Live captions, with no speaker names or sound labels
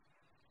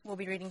We'll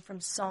be reading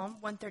from Psalm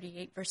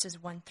 138,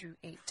 verses 1 through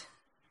 8.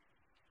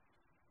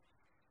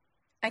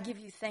 I give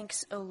you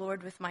thanks, O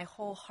Lord, with my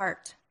whole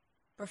heart.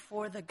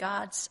 Before the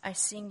gods, I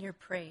sing your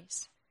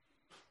praise.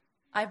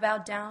 I bow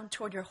down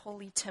toward your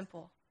holy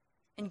temple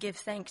and give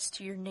thanks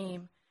to your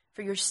name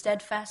for your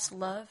steadfast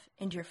love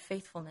and your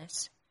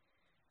faithfulness.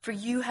 For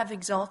you have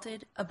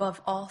exalted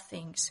above all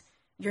things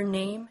your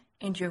name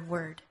and your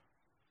word.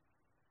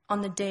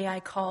 On the day I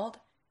called,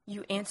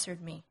 you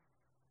answered me.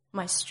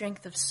 My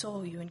strength of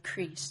soul you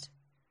increased.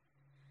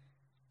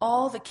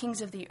 All the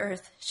kings of the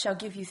earth shall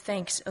give you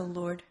thanks, O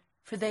Lord,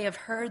 for they have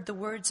heard the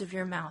words of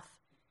your mouth,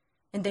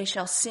 and they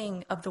shall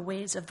sing of the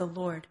ways of the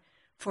Lord,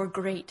 for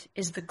great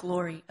is the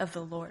glory of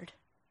the Lord.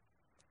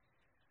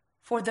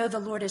 For though the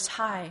Lord is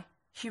high,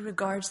 he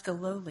regards the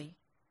lowly,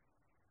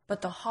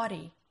 but the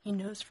haughty he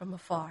knows from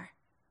afar.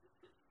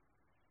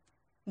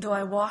 Though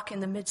I walk in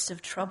the midst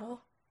of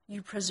trouble,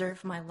 you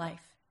preserve my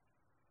life.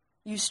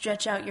 You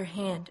stretch out your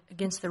hand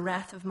against the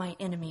wrath of my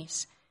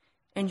enemies,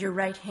 and your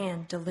right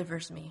hand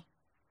delivers me.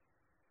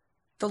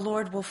 The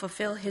Lord will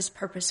fulfill his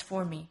purpose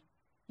for me.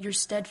 Your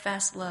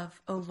steadfast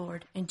love, O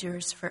Lord,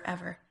 endures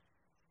forever.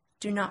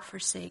 Do not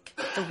forsake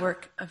the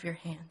work of your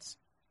hands.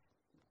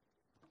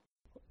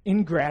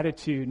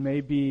 Ingratitude may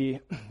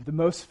be the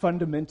most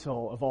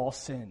fundamental of all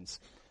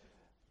sins.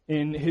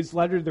 In his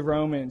letter to the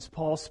Romans,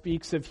 Paul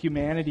speaks of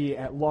humanity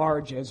at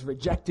large as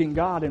rejecting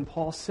God, and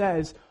Paul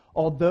says,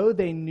 although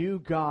they knew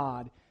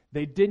God,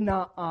 they did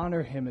not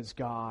honor him as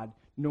God,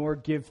 nor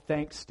give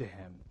thanks to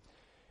him.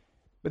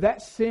 But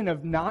that sin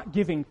of not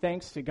giving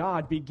thanks to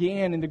God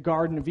began in the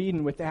Garden of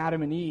Eden with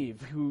Adam and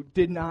Eve, who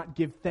did not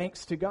give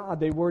thanks to God.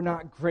 They were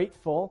not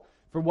grateful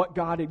for what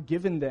God had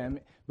given them,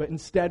 but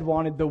instead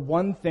wanted the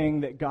one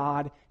thing that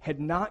God had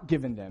not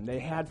given them. They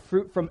had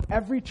fruit from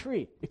every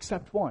tree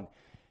except one,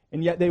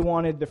 and yet they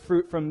wanted the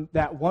fruit from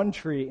that one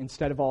tree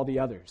instead of all the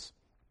others.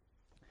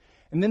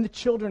 And then the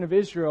children of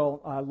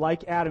Israel,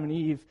 like Adam and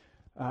Eve,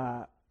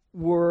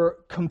 were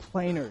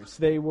complainers.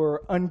 They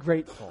were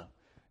ungrateful.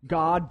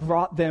 God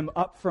brought them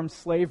up from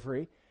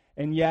slavery,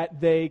 and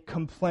yet they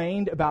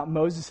complained about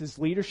Moses'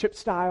 leadership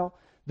style.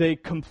 They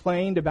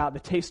complained about the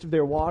taste of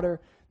their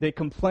water. They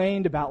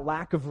complained about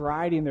lack of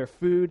variety in their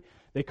food.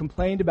 They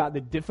complained about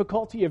the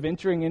difficulty of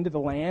entering into the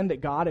land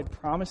that God had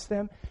promised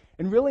them.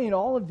 And really in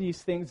all of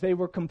these things, they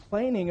were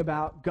complaining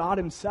about God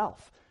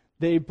himself.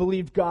 They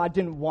believed God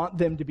didn't want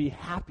them to be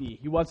happy.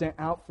 He wasn't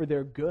out for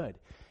their good.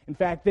 In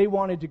fact, they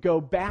wanted to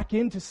go back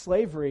into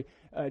slavery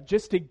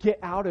just to get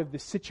out of the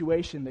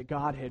situation that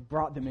God had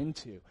brought them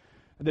into.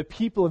 The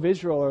people of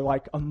Israel are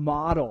like a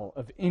model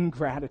of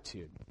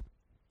ingratitude.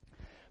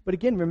 But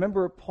again,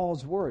 remember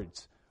Paul's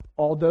words.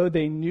 Although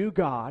they knew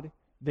God,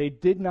 they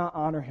did not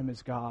honor him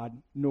as God,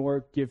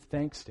 nor give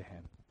thanks to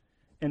him.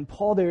 And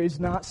Paul there is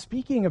not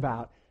speaking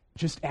about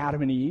just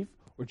Adam and Eve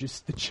or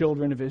just the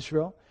children of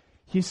Israel.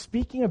 He's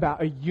speaking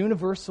about a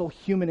universal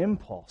human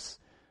impulse.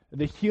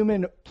 The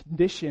human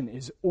condition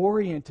is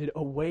oriented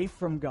away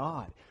from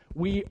God.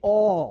 We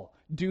all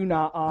do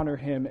not honor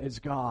him as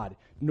God,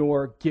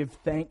 nor give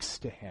thanks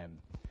to him.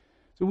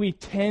 So we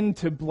tend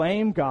to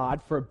blame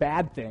God for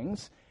bad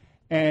things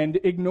and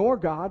ignore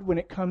God when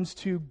it comes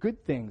to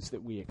good things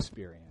that we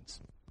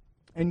experience.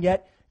 And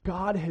yet,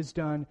 God has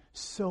done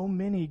so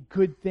many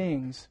good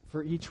things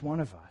for each one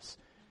of us.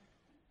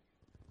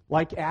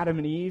 Like Adam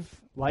and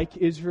Eve, like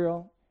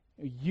Israel,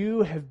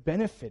 you have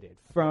benefited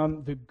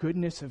from the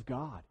goodness of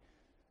God.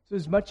 So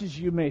as much as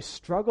you may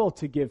struggle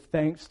to give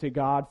thanks to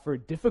God for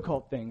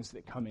difficult things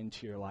that come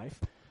into your life,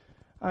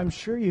 I'm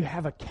sure you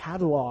have a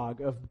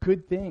catalog of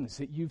good things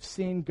that you've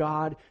seen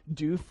God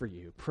do for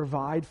you,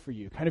 provide for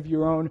you, kind of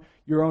your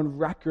own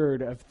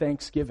record of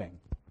thanksgiving.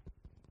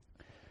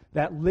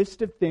 That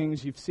list of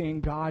things you've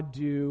seen God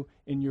do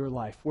in your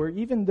life, where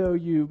even though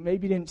you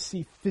maybe didn't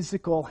see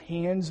physical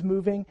hands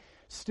moving,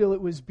 still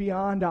it was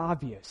beyond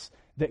obvious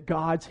that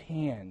God's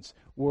hands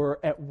were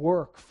at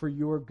work for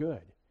your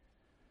good.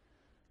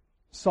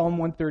 Psalm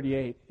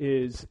 138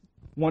 is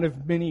one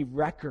of many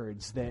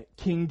records that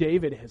King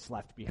David has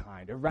left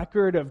behind, a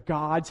record of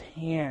God's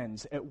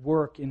hands at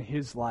work in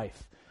his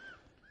life.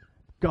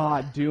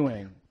 God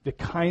doing the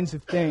kinds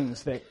of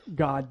things that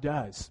God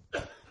does.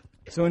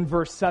 So in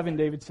verse 7,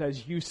 David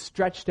says, "You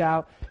stretched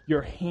out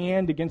your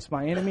hand against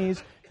my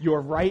enemies.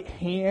 Your right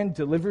hand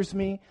delivers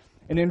me."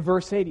 And in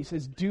verse 8, he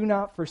says, "Do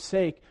not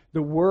forsake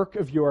the work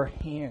of your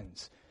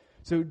hands."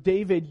 So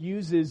David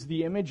uses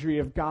the imagery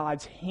of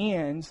God's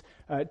hands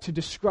to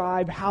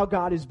describe how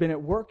God has been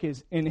at work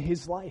in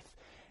his life.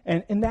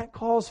 And that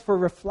calls for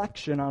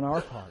reflection on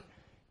our part.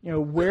 You know,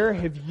 where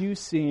have you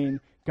seen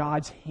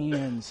God's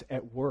hands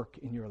at work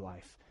in your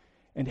life?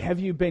 And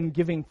have you been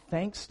giving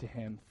thanks to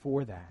him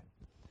for that?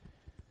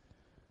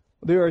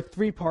 There are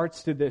three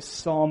parts to this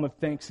psalm of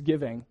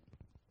thanksgiving.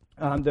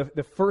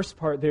 The first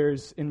part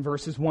there's in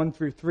verses 1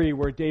 through 3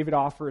 where David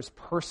offers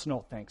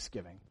personal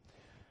thanksgiving.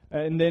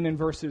 And then in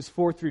verses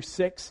 4 through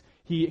 6,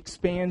 he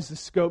expands the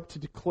scope to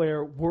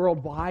declare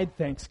worldwide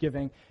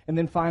thanksgiving. And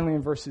then finally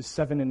in verses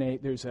 7 and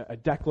 8, there's a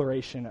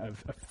declaration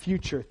of a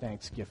future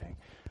thanksgiving.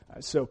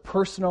 So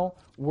personal,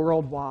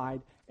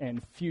 worldwide,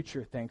 and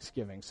future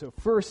thanksgiving. So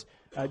first,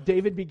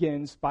 David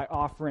begins by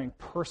offering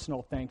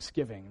personal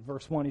thanksgiving. In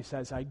verse 1, he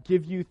says, I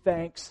give you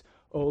thanks,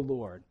 O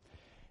Lord.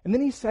 And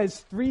then he says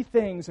three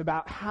things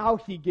about how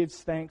he gives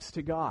thanks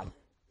to God.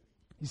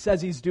 He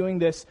says he's doing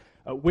this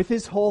with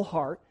his whole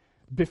heart,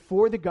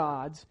 before the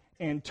gods,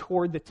 and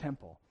toward the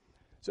temple.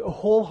 So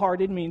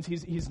wholehearted means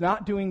he's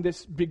not doing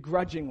this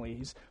begrudgingly.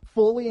 He's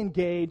fully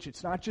engaged.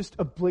 It's not just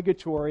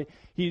obligatory.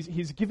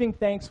 He's giving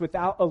thanks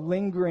without a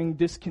lingering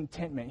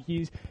discontentment.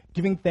 He's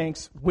giving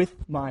thanks with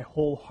my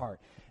whole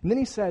heart. And then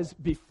he says,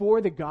 before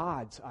the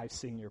gods I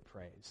sing your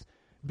praise.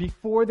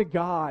 Before the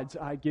gods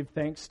I give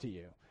thanks to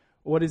you.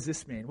 What does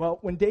this mean? Well,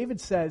 when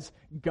David says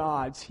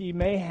gods, he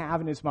may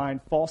have in his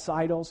mind false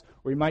idols,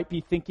 or he might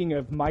be thinking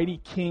of mighty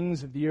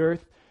kings of the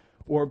earth,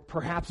 or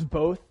perhaps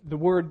both. The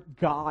word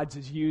gods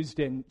is used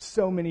in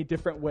so many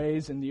different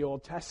ways in the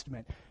Old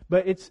Testament.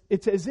 But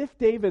it's as if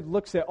David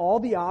looks at all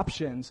the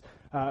options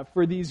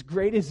for these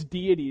greatest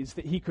deities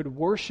that he could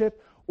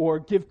worship or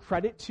give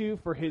credit to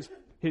for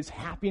his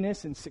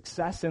happiness and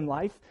success in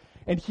life,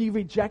 and he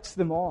rejects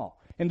them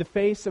all. In the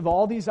face of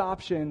all these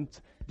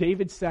options,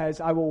 David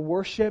says, I will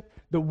worship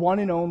the one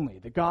and only,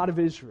 the God of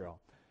Israel.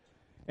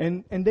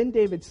 And then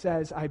David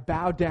says, I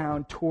bow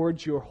down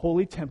towards your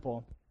holy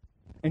temple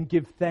and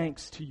give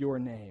thanks to your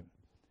name.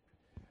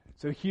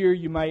 So here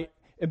you might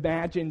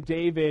imagine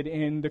David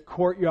in the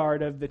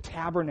courtyard of the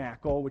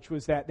tabernacle, which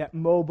was that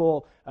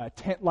mobile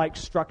tent-like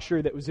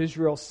structure that was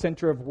Israel's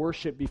center of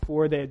worship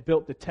before they had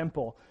built the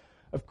temple.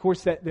 Of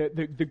course, that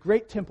the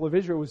great temple of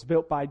Israel was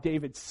built by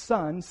David's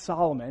son,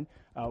 Solomon.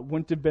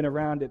 Wouldn't have been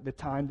around at the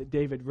time that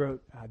David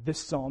wrote this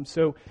psalm.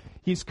 So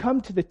he's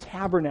come to the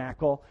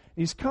tabernacle.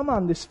 He's come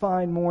on this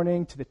fine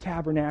morning to the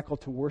tabernacle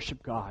to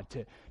worship God,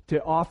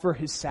 to offer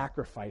his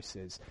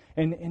sacrifices.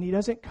 And he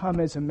doesn't come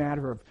as a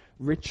matter of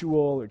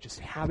ritual or just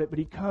habit, but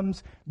he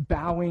comes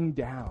bowing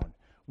down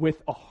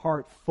with a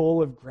heart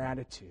full of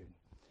gratitude.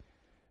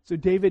 So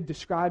David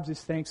describes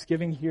his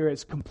thanksgiving here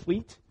as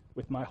complete,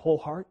 with my whole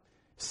heart,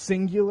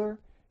 singular,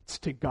 it's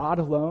to God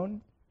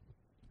alone,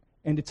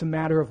 and it's a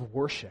matter of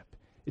worship.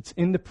 It's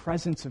in the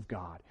presence of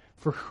God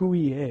for who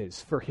he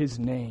is, for his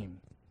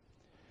name.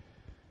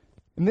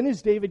 And then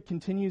as David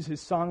continues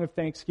his song of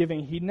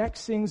thanksgiving, he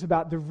next sings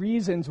about the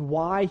reasons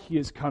why he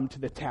has come to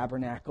the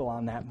tabernacle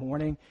on that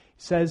morning.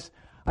 He says,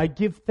 I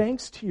give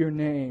thanks to your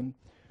name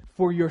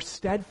for your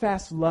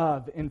steadfast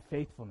love and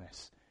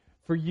faithfulness.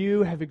 For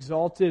you have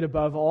exalted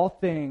above all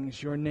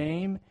things your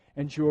name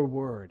and your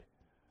word.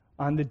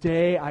 On the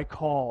day I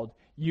called,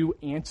 you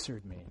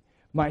answered me.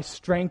 My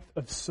strength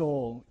of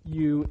soul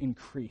you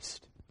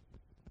increased.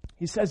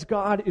 He says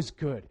God is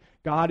good,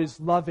 God is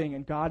loving,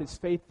 and God is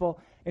faithful.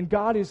 And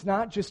God is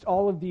not just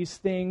all of these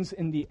things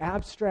in the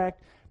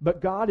abstract,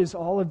 but God is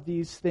all of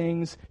these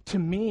things to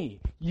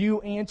me. You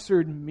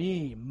answered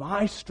me.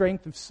 My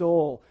strength of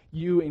soul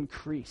you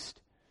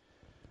increased.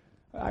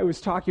 I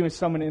was talking with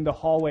someone in the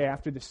hallway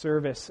after the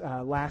service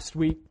last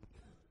week,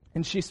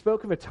 and she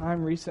spoke of a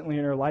time recently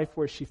in her life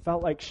where she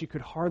felt like she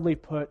could hardly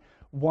put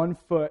one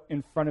foot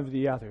in front of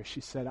the other.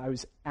 She said, I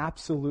was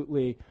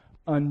absolutely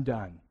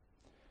undone.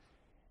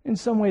 In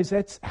some ways,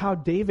 that's how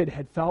David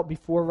had felt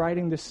before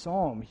writing this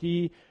psalm.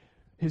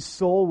 His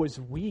soul was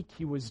weak.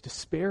 He was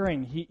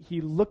despairing.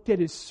 He looked at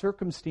his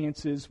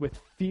circumstances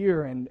with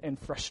fear and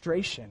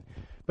frustration.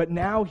 But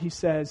now he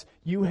says,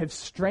 you have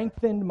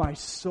strengthened my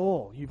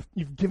soul.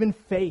 You've given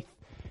faith.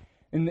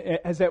 And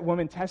as that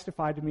woman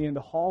testified to me in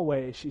the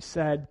hallway, she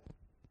said,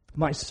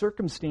 my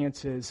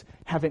circumstances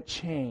haven't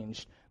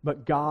changed,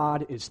 but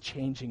God is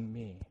changing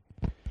me.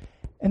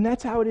 And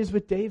that's how it is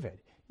with David.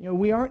 You know,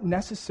 we aren't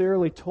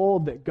necessarily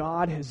told that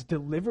God has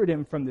delivered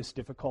him from this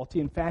difficulty.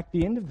 In fact,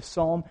 the end of the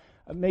psalm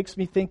makes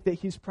me think that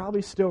he's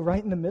probably still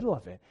right in the middle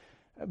of it.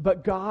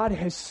 But God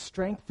has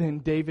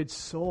strengthened David's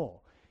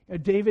soul. You know,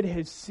 David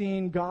has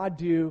seen God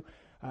do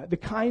the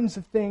kinds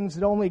of things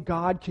that only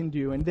God can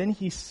do. And then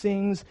he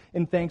sings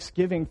in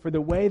thanksgiving for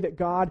the way that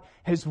God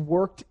has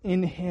worked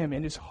in him,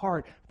 in his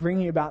heart,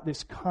 bringing about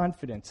this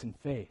confidence and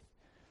faith.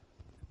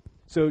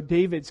 So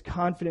David's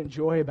confident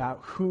joy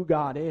about who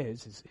God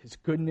is, his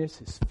goodness,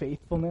 his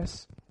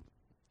faithfulness,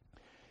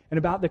 and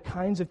about the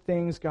kinds of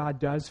things God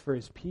does for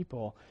his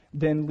people,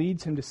 then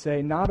leads him to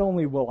say, not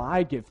only will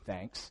I give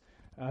thanks,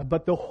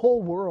 but the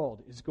whole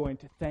world is going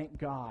to thank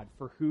God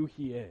for who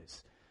he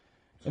is.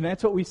 And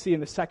that's what we see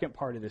in the second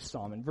part of this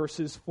psalm. In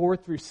verses 4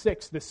 through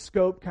 6, the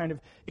scope kind of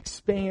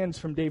expands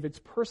from David's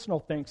personal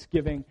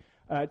thanksgiving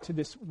to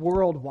this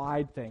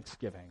worldwide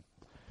thanksgiving.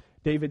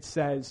 David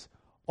says,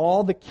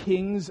 all the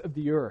kings of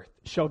the earth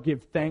shall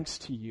give thanks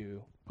to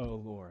you, O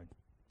Lord.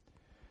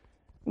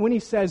 When he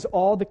says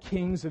all the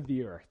kings of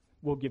the earth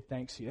will give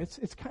thanks to you,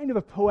 it's kind of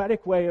a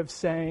poetic way of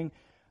saying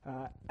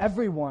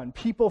everyone,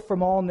 people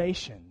from all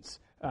nations,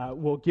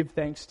 will give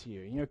thanks to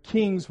you. You know,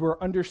 kings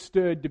were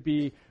understood to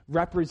be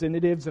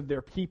representatives of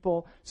their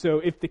people. So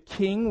if the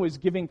king was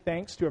giving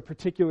thanks to a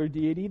particular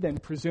deity, then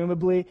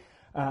presumably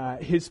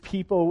his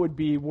people would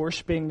be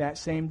worshiping that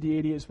same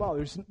deity as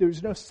well.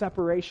 There's no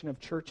separation of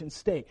church and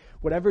state.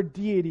 Whatever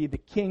deity the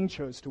king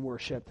chose to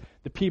worship,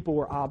 the people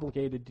were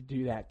obligated to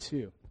do that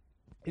too.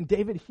 And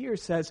David here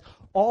says,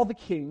 all the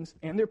kings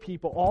and their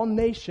people, all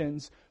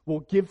nations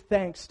will give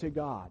thanks to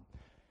God.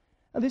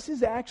 Now, this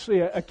is actually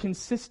a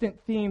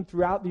consistent theme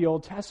throughout the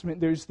Old Testament.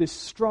 There's this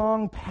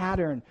strong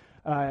pattern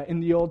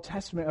in the Old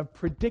Testament of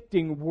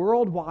predicting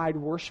worldwide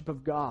worship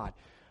of God,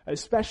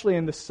 especially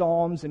in the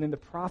Psalms and in the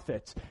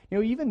prophets.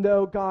 Even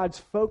though God's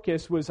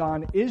focus was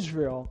on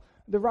Israel,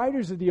 the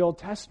writers of the Old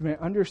Testament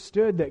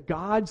understood that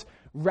God's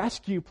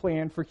rescue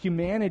plan for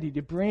humanity,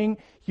 to bring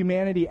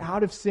humanity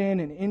out of sin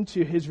and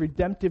into his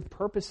redemptive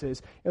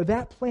purposes,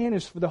 that plan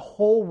is for the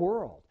whole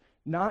world,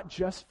 not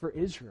just for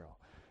Israel.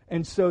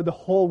 And so the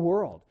whole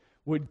world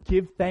would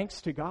give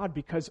thanks to God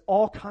because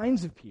all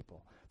kinds of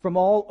people from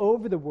all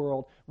over the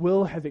world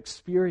will have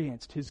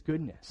experienced his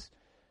goodness.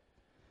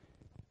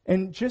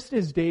 And just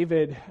as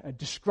David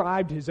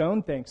described his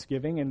own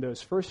thanksgiving in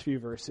those first few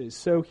verses,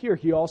 so here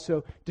he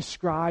also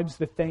describes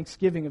the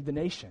thanksgiving of the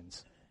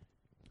nations.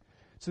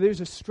 So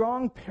there's a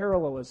strong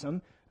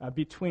parallelism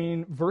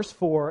between verse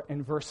 4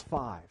 and verse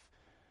 5.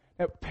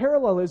 Now,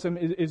 parallelism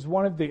is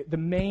one of the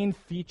main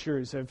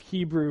features of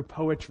Hebrew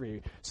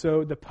poetry.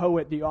 So the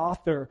poet, the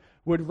author,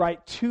 would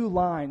write two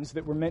lines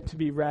that were meant to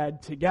be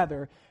read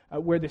together,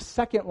 where the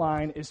second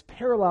line is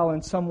parallel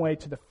in some way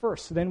to the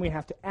first. So then we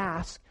have to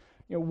ask,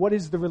 what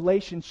is the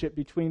relationship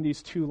between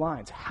these two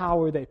lines?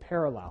 How are they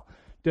parallel?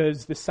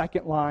 Does the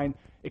second line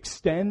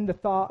extend the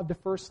thought of the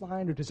first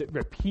line, or does it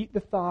repeat the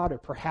thought, or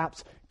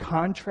perhaps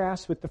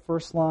contrast with the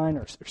first line,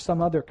 or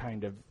some other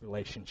kind of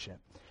relationship?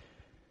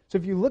 So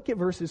if you look at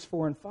verses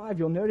 4 and 5,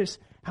 you'll notice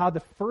how the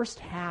first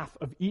half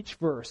of each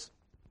verse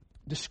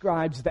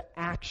describes the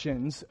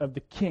actions of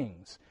the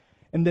kings.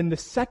 And then the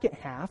second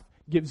half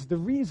gives the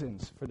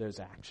reasons for those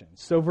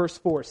actions. So verse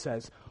 4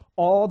 says,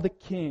 all the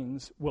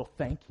kings will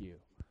thank you.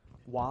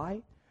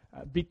 Why?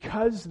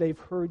 Because they've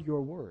heard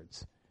your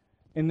words.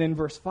 And then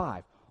verse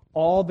 5,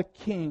 all the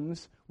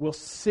kings will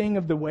sing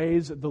of the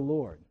ways of the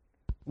Lord.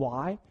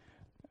 Why?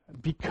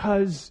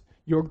 Because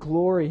your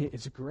glory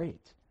is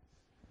great.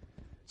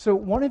 So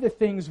one of the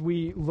things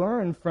we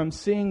learn from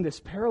seeing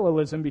this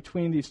parallelism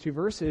between these two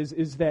verses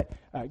is that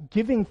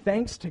giving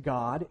thanks to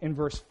God in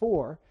verse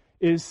 4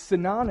 is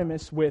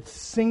synonymous with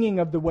singing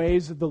of the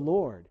ways of the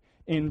Lord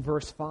in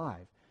verse 5.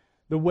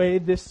 The way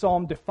this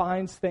psalm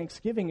defines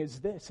thanksgiving is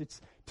this: it's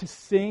to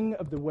sing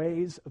of the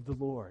ways of the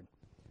Lord.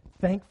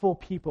 Thankful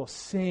people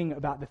sing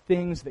about the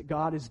things that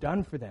God has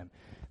done for them.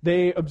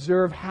 They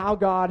observe how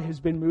God has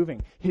been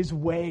moving, his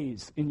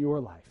ways in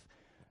your life,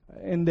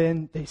 and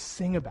then they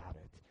sing about it.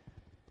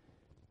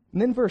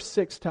 And then verse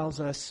 6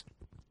 tells us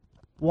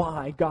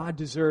why God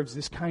deserves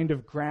this kind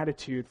of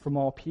gratitude from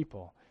all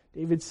people.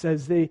 David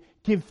says they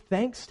give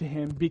thanks to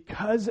him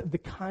because of the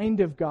kind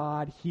of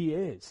God he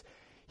is.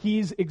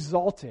 He's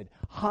exalted,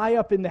 high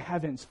up in the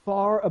heavens,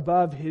 far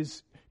above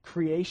his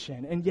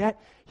creation. And yet,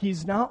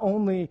 he's not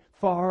only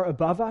far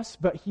above us,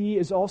 but he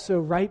is also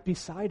right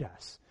beside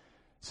us.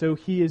 So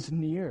he is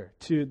near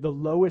to the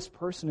lowest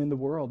person in the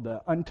world,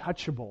 the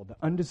untouchable, the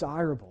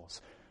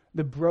undesirables,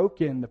 the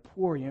broken, the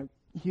poor.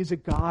 He is a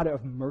God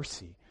of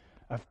mercy,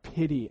 of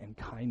pity and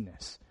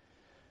kindness.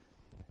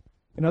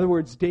 In other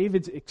words,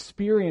 David's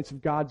experience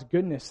of God's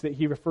goodness that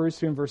he refers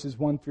to in verses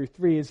 1 through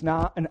 3 is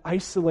not an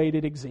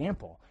isolated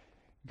example.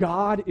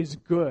 God is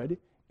good,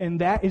 and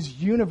that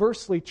is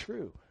universally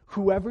true.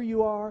 Whoever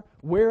you are,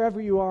 wherever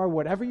you are,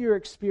 whatever your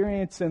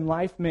experience in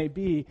life may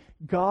be,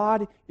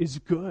 God is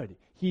good.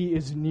 He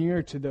is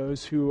near to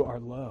those who are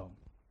low.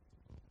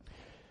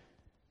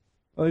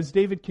 Well, as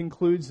David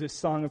concludes this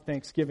song of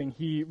thanksgiving,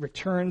 he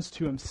returns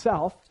to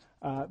himself,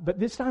 but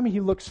this time he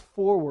looks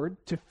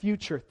forward to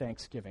future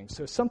thanksgiving.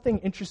 So something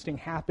interesting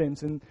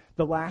happens in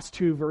the last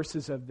two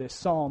verses of this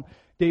psalm.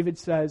 David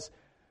says,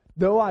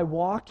 though I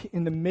walk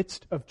in the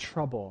midst of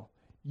trouble,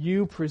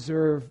 you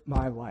preserve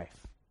my life.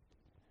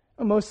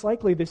 Well, most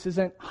likely this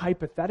isn't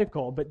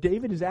hypothetical, but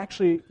David is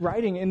actually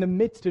writing in the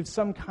midst of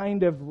some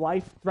kind of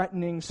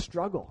life-threatening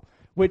struggle,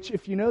 which,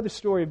 if you know the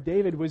story of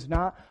David, was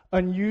not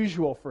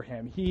unusual for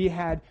him. He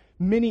had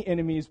many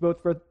enemies, both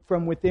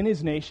from within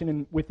his nation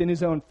and within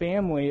his own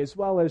family, as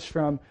well as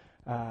from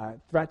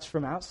threats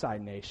from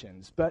outside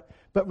nations. But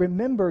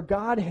remember,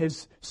 God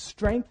has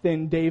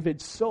strengthened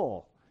David's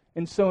soul.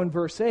 And so in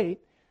verse 8,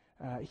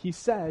 he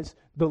says,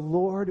 the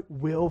Lord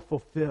will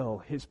fulfill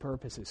his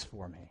purposes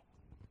for me.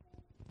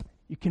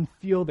 You can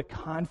feel the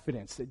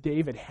confidence that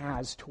David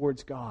has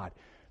towards God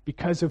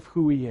because of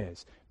who he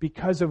is,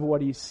 because of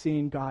what he's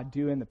seen God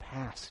do in the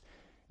past.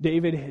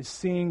 David has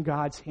seen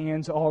God's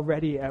hands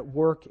already at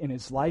work in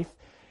his life,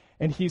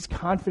 and he's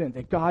confident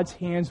that God's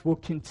hands will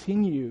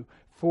continue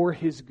for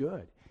his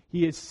good.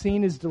 He has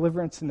seen his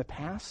deliverance in the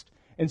past,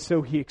 and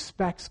so he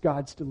expects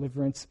God's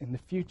deliverance in the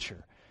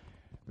future.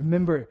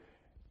 Remember,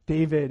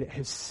 David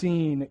has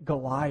seen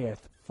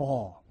Goliath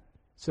fall.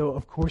 So,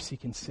 of course, he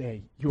can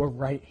say, your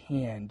right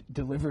hand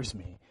delivers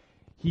me.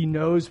 He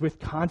knows with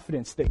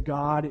confidence that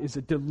God is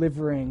a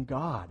delivering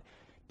God.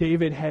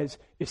 David has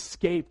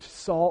escaped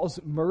Saul's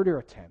murder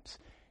attempts.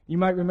 You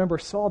might remember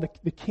Saul,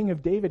 the king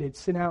of David, had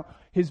sent out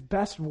his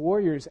best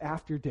warriors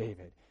after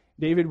David.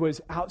 David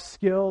was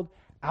outskilled,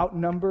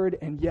 outnumbered,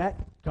 and yet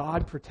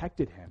God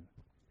protected him.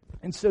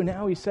 And so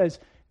now he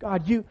says,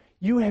 God,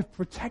 you have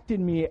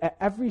protected me at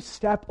every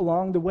step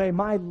along the way.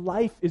 My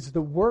life is the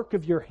work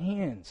of your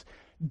hands.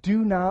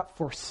 Do not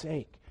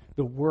forsake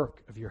the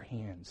work of your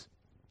hands.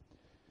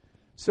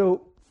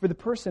 So for the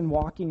person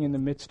walking in the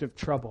midst of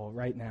trouble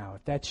right now,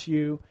 if that's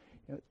you,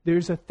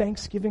 there's a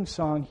Thanksgiving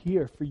song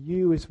here for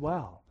you as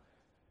well.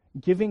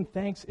 Giving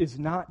thanks is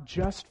not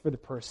just for the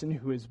person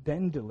who has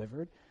been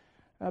delivered,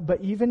 but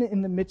even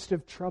in the midst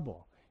of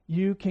trouble,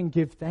 you can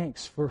give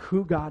thanks for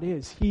who God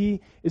is.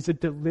 He is a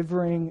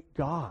delivering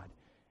God.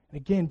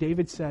 And again,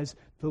 David says,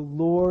 the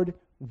Lord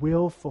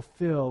will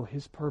fulfill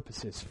his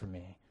purposes for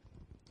me.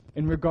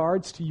 In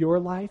regards to your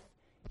life,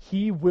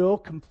 he will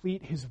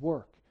complete his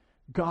work.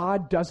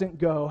 God doesn't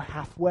go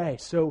halfway.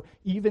 So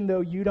even though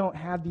you don't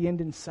have the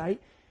end in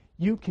sight,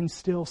 you can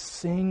still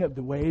sing of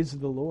the ways of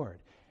the Lord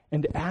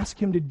and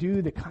ask him to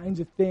do the kinds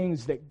of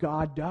things that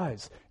God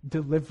does,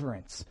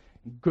 deliverance,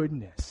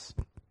 goodness.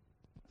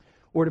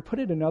 Or to put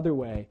it another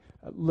way,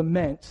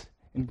 lament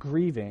and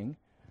grieving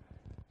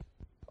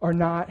are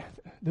not,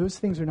 those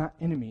things are not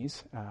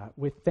enemies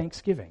with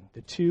thanksgiving.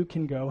 The two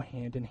can go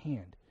hand in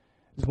hand.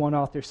 As one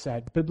author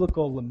said,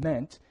 biblical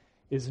lament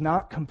is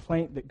not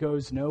complaint that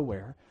goes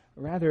nowhere.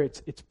 Rather,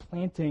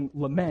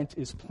 lament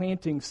is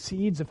planting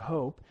seeds of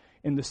hope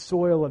in the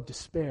soil of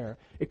despair,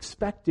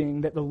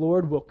 expecting that the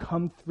Lord will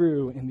come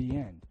through in the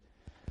end.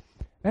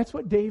 That's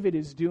what David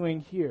is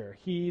doing here.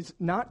 He's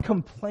not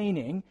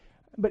complaining,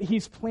 but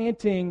he's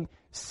planting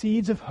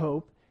seeds of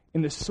hope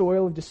in the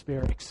soil of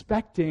despair,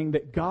 expecting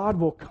that God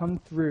will come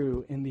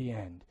through in the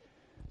end.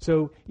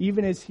 So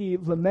even as he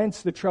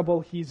laments the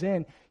trouble he's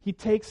in, he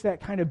takes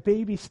that kind of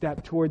baby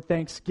step toward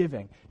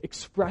thanksgiving,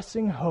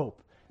 expressing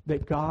hope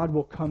that God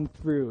will come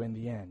through in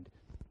the end.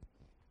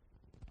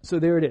 So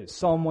there it is,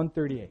 Psalm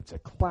 138. It's a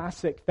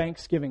classic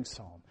Thanksgiving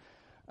psalm.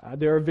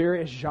 There are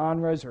various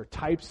genres or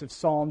types of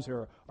psalms.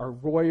 There are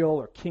royal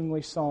or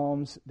kingly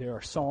psalms. There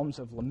are psalms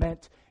of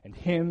lament and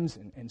hymns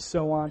and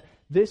so on.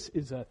 This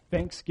is a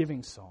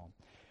Thanksgiving psalm.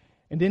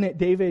 And in it,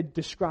 David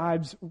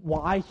describes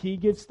why he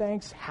gives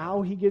thanks,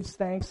 how he gives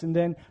thanks, and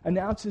then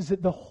announces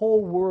that the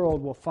whole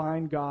world will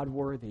find God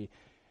worthy.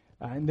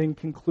 And then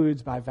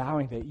concludes by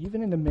vowing that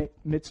even in the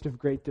midst of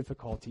great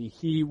difficulty,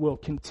 he will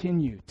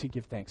continue to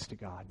give thanks to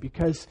God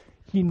because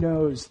he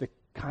knows the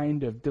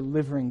kind of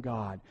delivering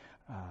God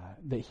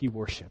that he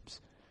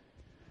worships.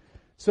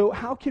 So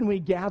how can we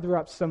gather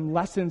up some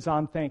lessons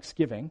on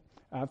Thanksgiving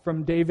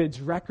from David's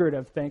record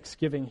of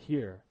Thanksgiving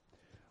here?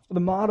 Well,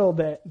 the model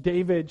that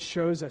David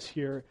shows us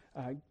here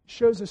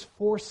shows us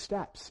 4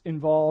 steps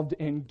involved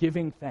in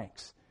giving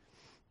thanks.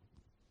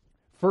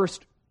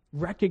 First,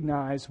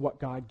 recognize what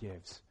God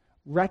gives.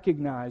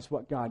 Recognize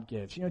what God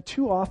gives.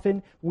 Too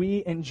often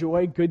we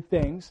enjoy good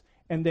things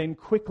and then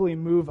quickly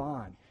move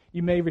on.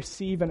 You may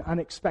receive an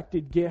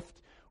unexpected gift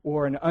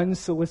or an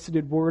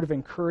unsolicited word of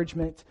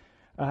encouragement,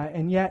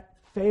 and yet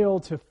fail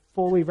to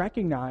fully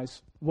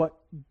recognize what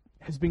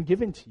has been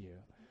given to you.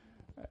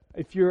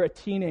 If you're a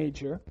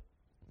teenager,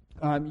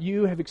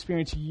 you have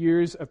experienced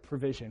years of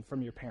provision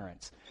from your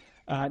parents.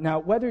 Now,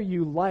 whether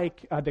you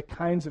like the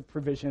kinds of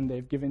provision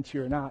they've given to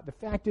you or not, the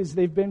fact is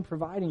they've been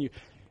providing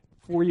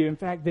for you. In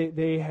fact,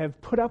 they have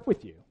put up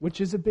with you,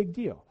 which is a big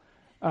deal.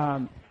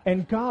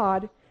 And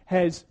God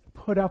has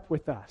put up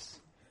with us.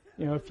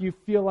 If you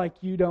feel like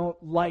you don't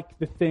like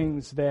the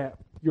things that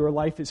your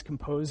life is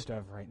composed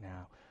of right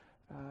now,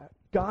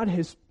 God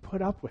has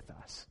put up with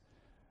us,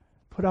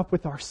 put up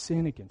with our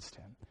sin against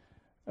him.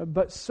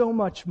 But so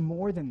much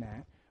more than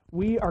that,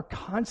 we are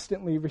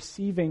constantly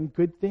receiving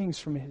good things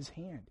from his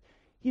hand.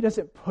 He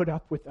doesn't put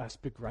up with us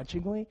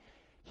begrudgingly.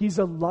 He's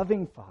a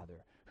loving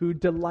Father who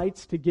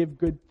delights to give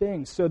good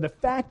things. So the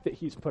fact that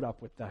he's put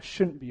up with us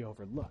shouldn't be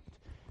overlooked.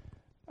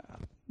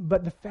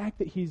 But the fact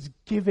that he's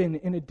given,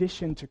 in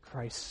addition to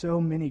Christ,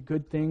 so many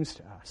good things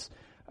to us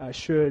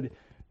should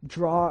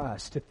draw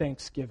us to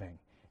thanksgiving.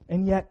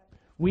 And yet,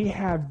 we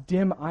have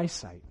dim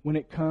eyesight when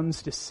it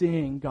comes to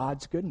seeing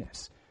God's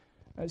goodness.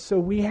 So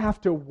we have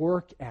to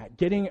work at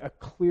getting a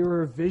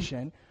clearer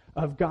vision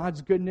of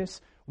God's goodness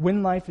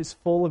when life is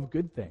full of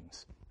good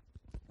things.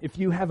 If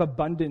you have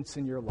abundance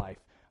in your life,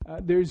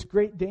 there's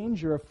great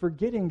danger of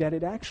forgetting that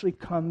it actually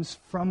comes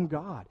from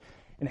God.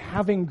 And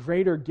having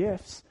greater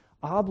gifts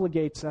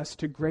obligates us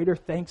to greater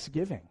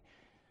thanksgiving.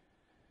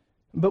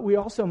 But we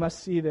also must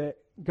see that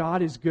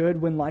God is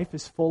good when life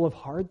is full of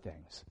hard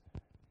things.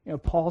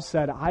 Paul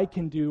said, I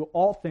can do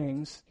all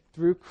things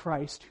through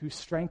Christ who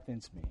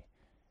strengthens me.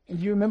 And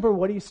do you remember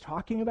what he's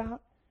talking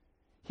about?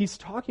 He's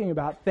talking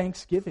about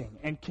thanksgiving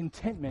and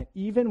contentment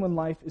even when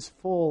life is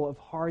full of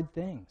hard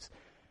things.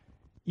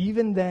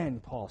 Even then,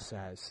 Paul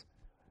says,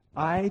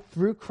 I,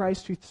 through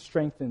Christ who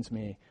strengthens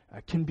me,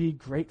 can be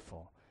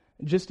grateful.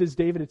 Just as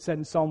David had said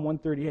in Psalm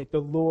 138, the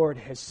Lord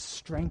has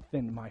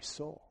strengthened my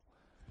soul.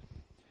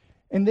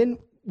 And then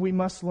we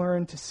must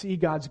learn to see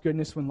God's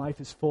goodness when life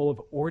is full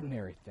of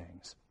ordinary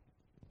things.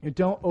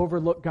 Don't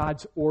overlook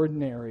God's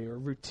ordinary or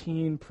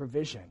routine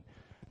provision.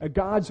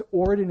 God's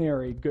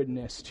ordinary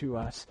goodness to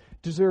us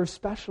deserves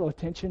special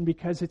attention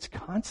because it's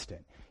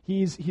constant.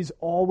 He's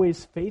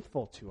always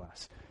faithful to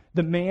us.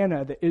 The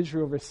manna that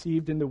Israel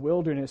received in the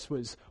wilderness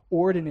was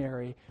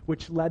ordinary,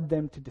 which led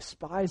them to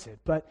despise it.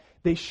 But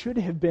they should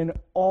have been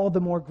all the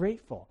more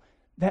grateful.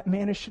 That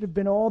manna should have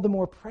been all the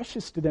more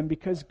precious to them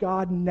because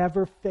God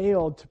never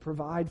failed to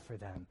provide for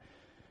them.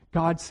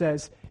 God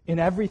says, in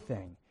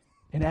everything,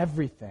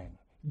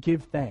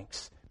 give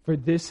thanks, for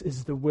this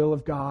is the will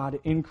of God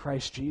in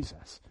Christ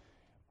Jesus.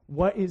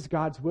 What is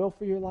God's will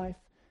for your life?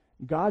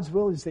 God's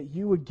will is that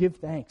you would give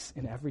thanks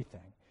in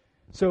everything.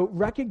 So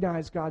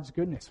recognize God's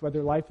goodness,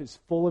 whether life is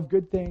full of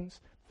good things,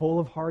 full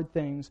of hard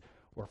things,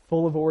 or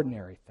full of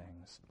ordinary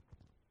things.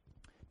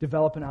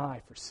 Develop an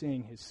eye for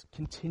seeing his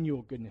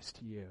continual goodness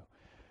to you.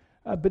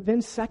 But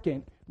then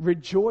second,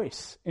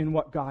 rejoice in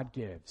what God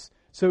gives.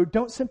 So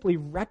don't simply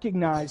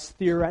recognize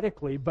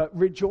theoretically, but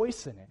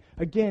rejoice in it.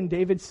 Again,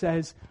 David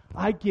says,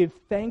 I give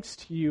thanks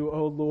to you,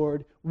 O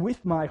Lord,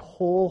 with my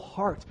whole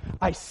heart.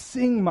 I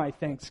sing my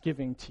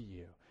thanksgiving to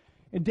you.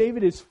 And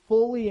David is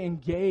fully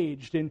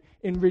engaged in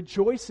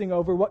rejoicing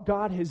over what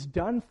God has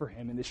done for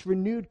him and this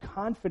renewed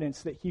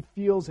confidence that he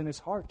feels in his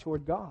heart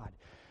toward God.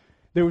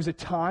 There was a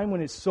time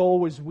when his soul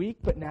was weak,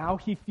 but now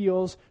he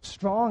feels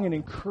strong and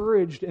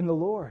encouraged in the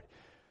Lord.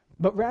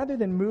 But rather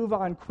than move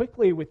on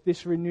quickly with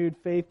this renewed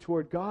faith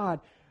toward God,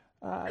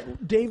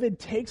 David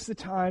takes the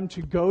time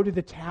to go to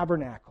the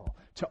tabernacle,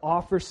 to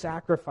offer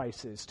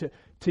sacrifices,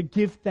 to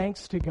give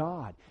thanks to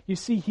God. You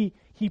see,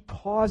 he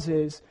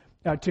pauses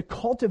to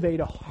cultivate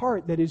a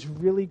heart that is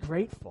really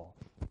grateful.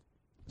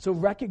 So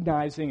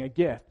recognizing a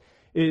gift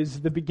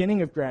is the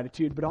beginning of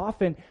gratitude, but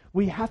often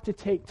we have to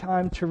take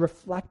time to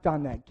reflect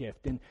on that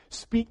gift and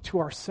speak to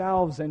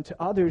ourselves and to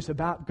others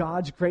about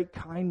God's great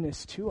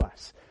kindness to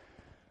us.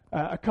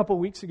 A couple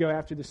weeks ago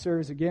after the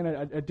service, again,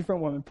 a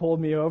different woman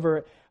pulled me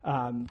over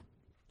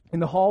in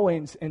the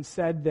hallway and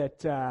said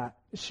that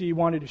she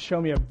wanted to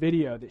show me a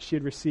video that she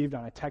had received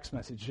on a text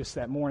message just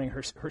that morning.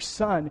 Her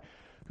son,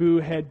 who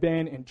had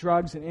been in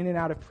drugs and in and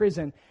out of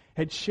prison,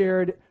 had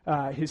shared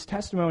his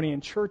testimony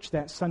in church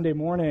that Sunday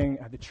morning,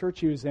 the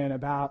church he was in,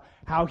 about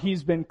how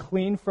he's been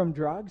clean from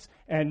drugs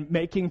and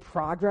making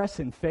progress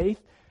in faith.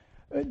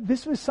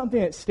 This was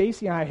something that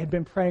Stacy and I had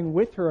been praying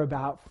with her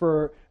about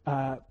for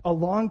a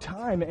long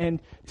time, and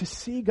to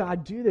see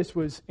God do this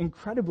was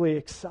incredibly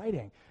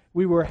exciting.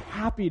 We were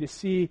happy to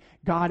see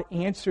God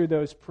answer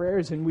those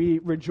prayers, and we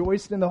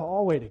rejoiced in the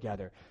hallway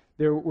together.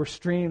 There were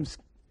streams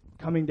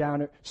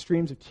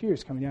of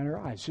tears coming down her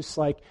eyes, just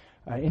like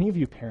any of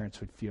you parents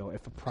would feel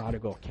if a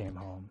prodigal came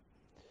home.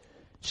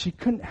 She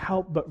couldn't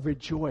help but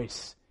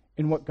rejoice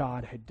in what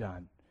God had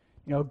done.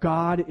 You know,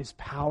 God is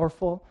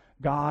powerful,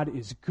 God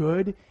is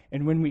good,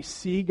 and when we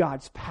see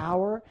God's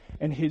power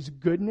and his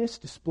goodness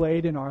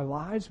displayed in our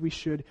lives, we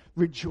should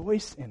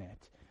rejoice in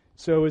it.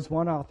 So as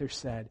one author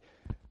said,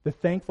 the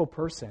thankful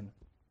person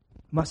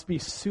must be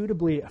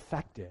suitably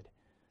affected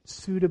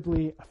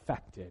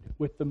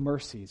with the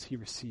mercies he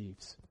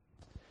receives.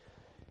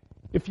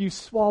 If you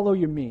swallow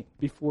your meat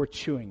before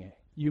chewing it,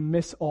 you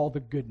miss all the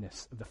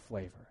goodness of the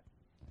flavor.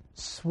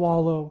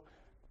 Swallow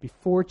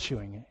before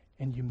chewing it,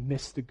 and you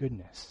miss the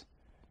goodness.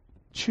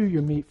 Chew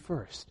your meat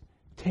first.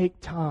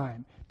 Take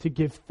time to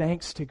give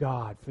thanks to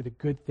God for the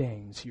good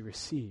things you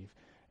receive,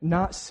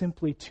 not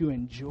simply to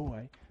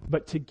enjoy,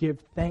 but to give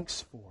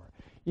thanks for.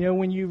 You know,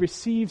 when you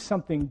receive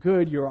something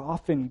good, you're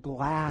often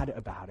glad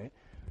about it,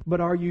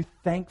 but are you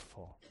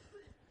thankful?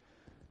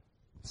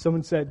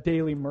 Someone said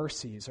daily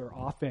mercies are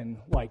often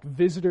like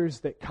visitors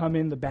that come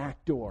in the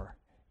back door,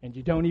 and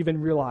you don't even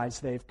realize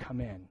they've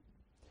come in.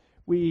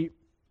 We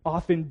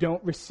often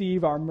don't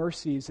receive our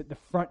mercies at the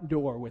front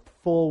door with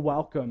full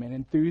welcome and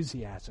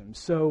enthusiasm.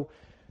 So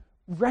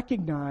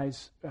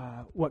recognize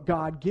what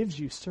God gives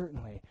you,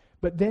 certainly,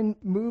 but then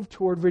move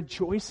toward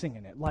rejoicing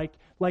in it.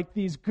 Like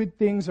these good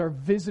things are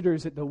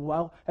visitors at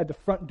the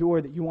front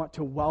door that you want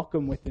to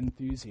welcome with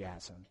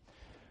enthusiasm.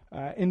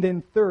 And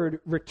then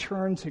third,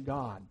 return to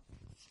God.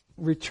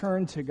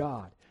 Return to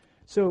God.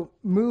 So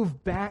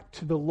move back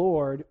to the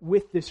Lord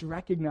with this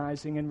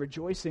recognizing and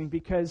rejoicing,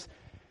 because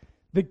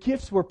the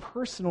gifts were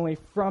personally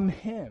from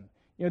him.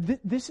 You know,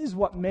 this is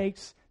what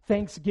makes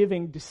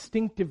Thanksgiving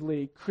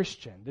distinctively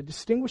Christian. The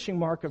distinguishing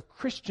mark of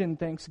Christian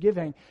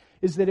Thanksgiving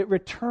is that it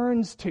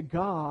returns to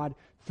God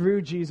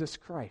through Jesus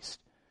Christ.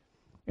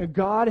 You know,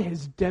 God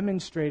has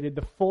demonstrated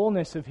the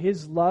fullness of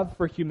his love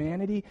for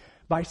humanity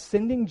by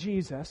sending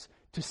Jesus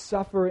to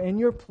suffer in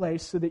your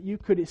place so that you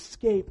could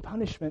escape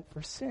punishment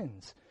for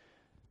sins.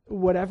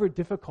 Whatever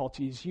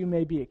difficulties you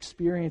may be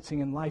experiencing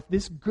in life,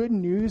 this good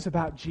news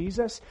about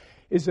Jesus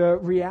is a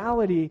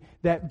reality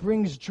that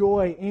brings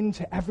joy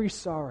into every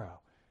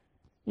sorrow.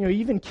 You know,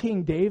 even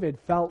King David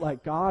felt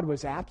like God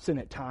was absent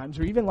at times,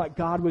 or even like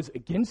God was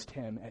against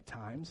him at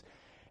times.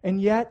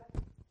 And yet,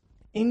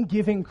 in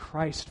giving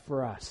Christ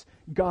for us,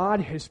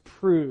 God has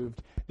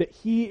proved that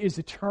he is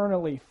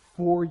eternally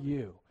for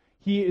you.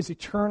 He is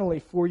eternally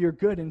for your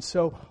good. And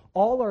so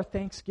all our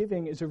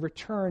thanksgiving is a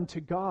return to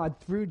God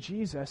through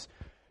Jesus,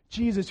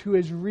 Jesus who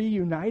has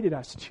reunited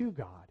us to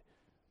God.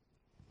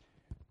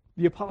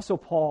 The Apostle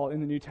Paul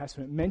in the New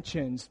Testament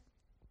mentions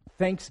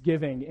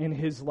thanksgiving in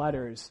his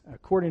letters,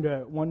 according to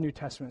one New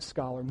Testament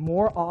scholar,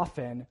 more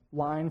often,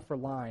 line for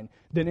line,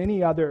 than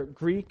any other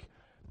Greek,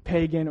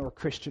 pagan, or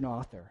Christian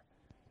author.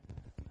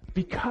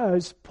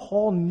 Because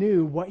Paul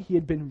knew what he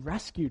had been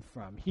rescued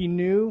from. He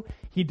knew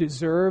he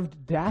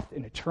deserved death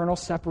and eternal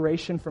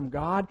separation from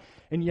God,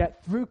 and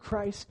yet through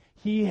Christ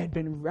he had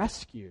been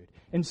rescued.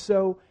 And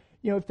so,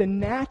 if the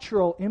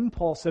natural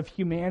impulse of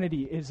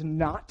humanity is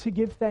not to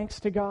give thanks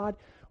to God,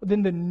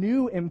 then the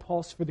new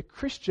impulse for the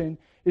Christian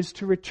is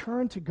to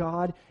return to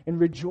God in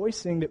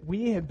rejoicing that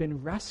we have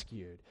been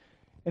rescued.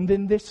 And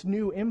then this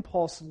new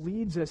impulse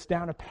leads us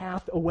down a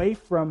path away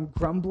from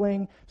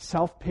grumbling,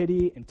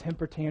 self-pity, and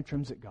temper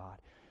tantrums at God.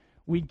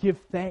 We give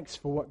thanks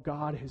for what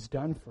God has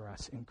done for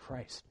us in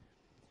Christ.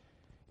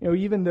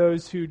 Even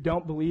those who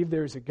don't believe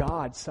there's a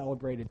God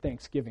celebrated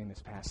Thanksgiving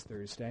this past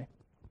Thursday.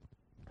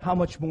 How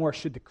much more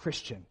should the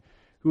Christian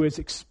who has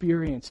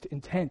experienced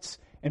intense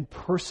and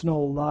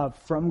personal love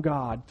from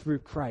God through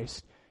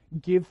Christ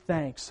give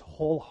thanks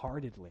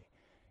wholeheartedly?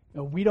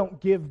 We don't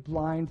give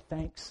blind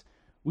thanks.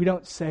 We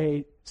don't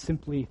say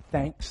simply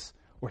thanks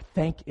or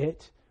thank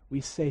it.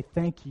 We say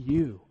thank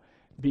you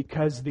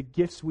because the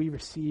gifts we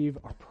receive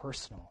are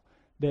personal.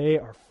 They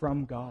are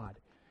from God.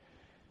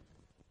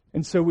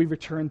 And so we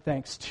return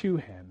thanks to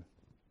Him.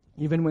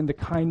 Even when the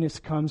kindness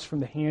comes from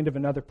the hand of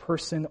another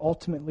person,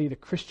 ultimately the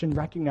Christian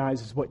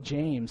recognizes what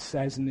James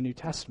says in the New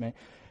Testament.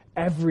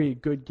 Every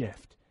good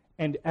gift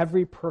and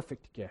every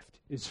perfect gift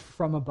is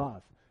from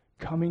above,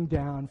 coming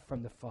down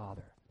from the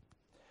Father.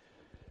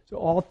 So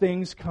all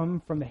things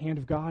come from the hand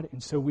of God,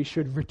 and so we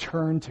should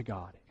return to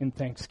God in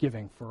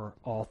thanksgiving for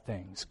all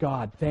things.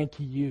 God, thank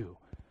you.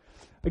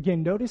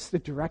 Again, notice the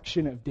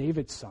direction of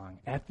David's song.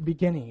 At the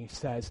beginning, he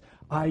says,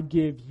 I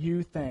give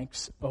you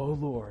thanks, O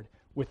Lord,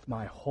 with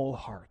my whole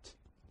heart.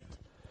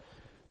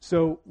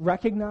 So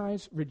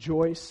recognize,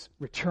 rejoice,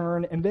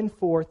 return, and then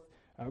fourth,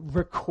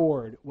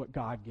 record what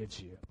God gives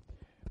you.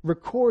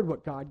 Record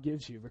what God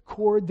gives you.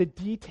 Record the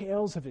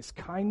details of His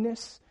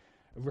kindness.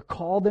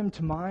 Recall them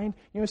to mind,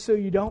 so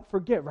you don't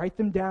forget. Write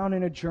them down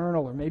in a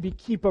journal or maybe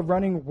keep a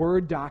running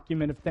Word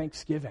document of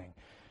thanksgiving.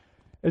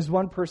 As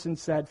one person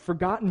said,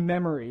 forgotten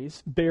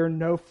memories bear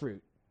no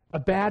fruit. A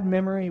bad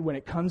memory when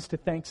it comes to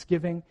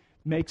Thanksgiving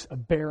makes a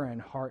barren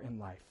heart and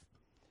life.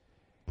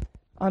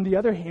 On the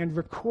other hand,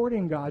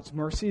 recording God's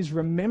mercies,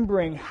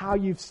 remembering how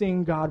you've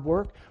seen God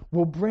work,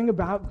 will bring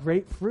about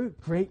great fruit,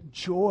 great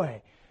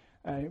joy,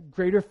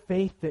 greater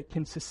faith that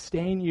can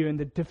sustain you in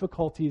the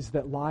difficulties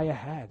that lie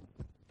ahead.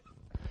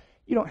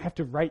 You don't have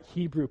to write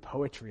Hebrew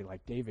poetry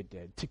like David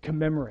did to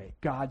commemorate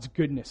God's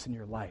goodness in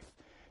your life.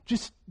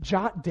 Just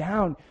jot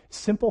down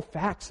simple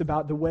facts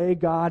about the way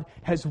God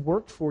has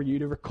worked for you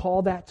to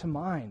recall that to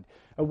mind,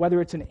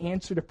 whether it's an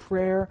answer to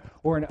prayer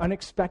or an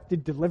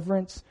unexpected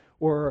deliverance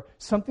or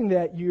something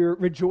that you're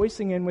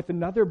rejoicing in with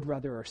another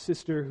brother or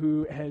sister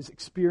who has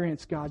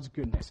experienced God's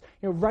goodness.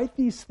 Write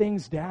these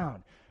things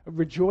down.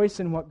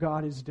 Rejoice in what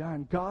God has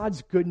done.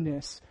 God's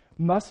goodness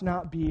must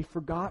not be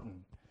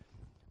forgotten.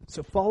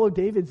 So follow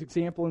David's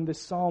example in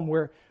this psalm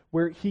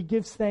where he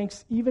gives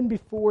thanks even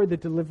before the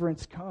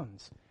deliverance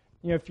comes.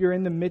 If you're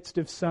in the midst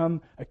of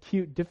some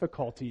acute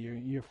difficulty,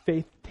 your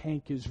faith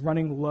tank is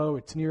running low,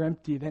 it's near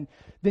empty, then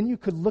you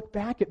could look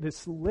back at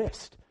this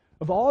list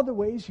of all the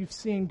ways you've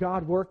seen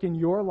God work in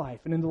your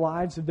life and in the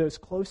lives of those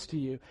close to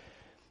you.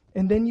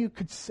 And then you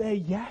could say,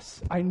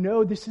 yes, I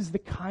know this is the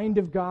kind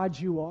of God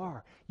you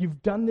are.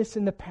 You've done this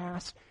in the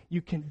past.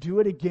 You can do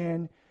it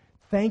again.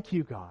 Thank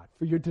you, God,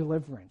 for your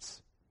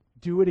deliverance.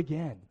 Do it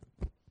again.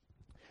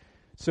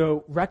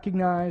 So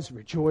recognize,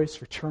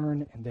 rejoice,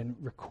 return, and then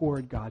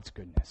record God's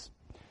goodness.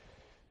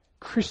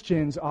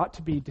 Christians ought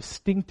to be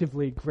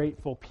distinctively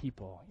grateful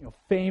people,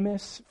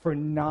 famous for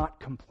not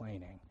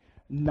complaining,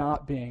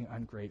 not being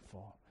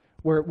ungrateful,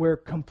 where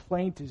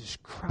complaint is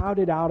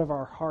crowded out of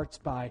our hearts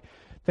by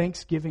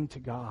thanksgiving to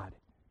God.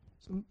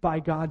 So by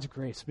God's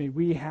grace, may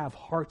we have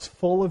hearts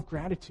full of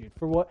gratitude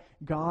for what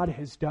God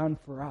has done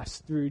for us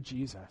through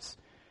Jesus.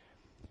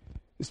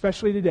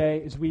 Especially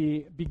today, as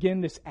we begin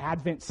this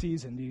Advent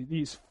season,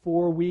 these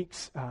 4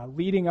 weeks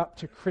leading up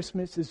to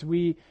Christmas, as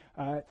we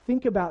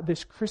think about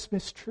this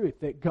Christmas truth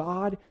that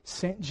God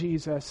sent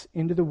Jesus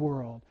into the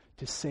world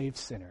to save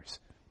sinners.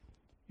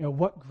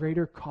 What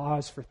greater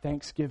cause for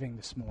thanksgiving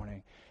this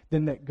morning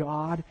than that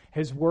God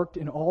has worked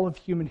in all of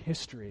human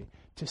history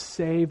to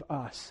save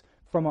us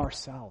from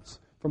ourselves,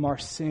 from our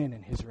sin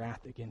and His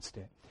wrath against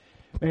it.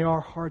 May our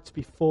hearts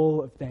be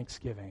full of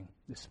thanksgiving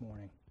this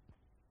morning.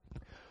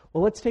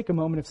 Well, let's take a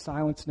moment of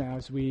silence now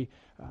as we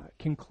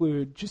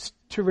conclude, just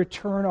to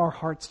return our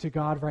hearts to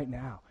God right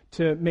now,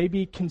 to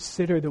maybe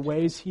consider the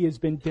ways He has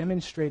been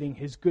demonstrating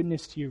His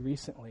goodness to you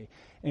recently,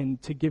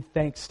 and to give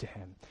thanks to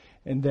Him.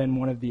 And then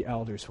one of the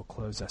elders will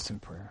close us in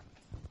prayer.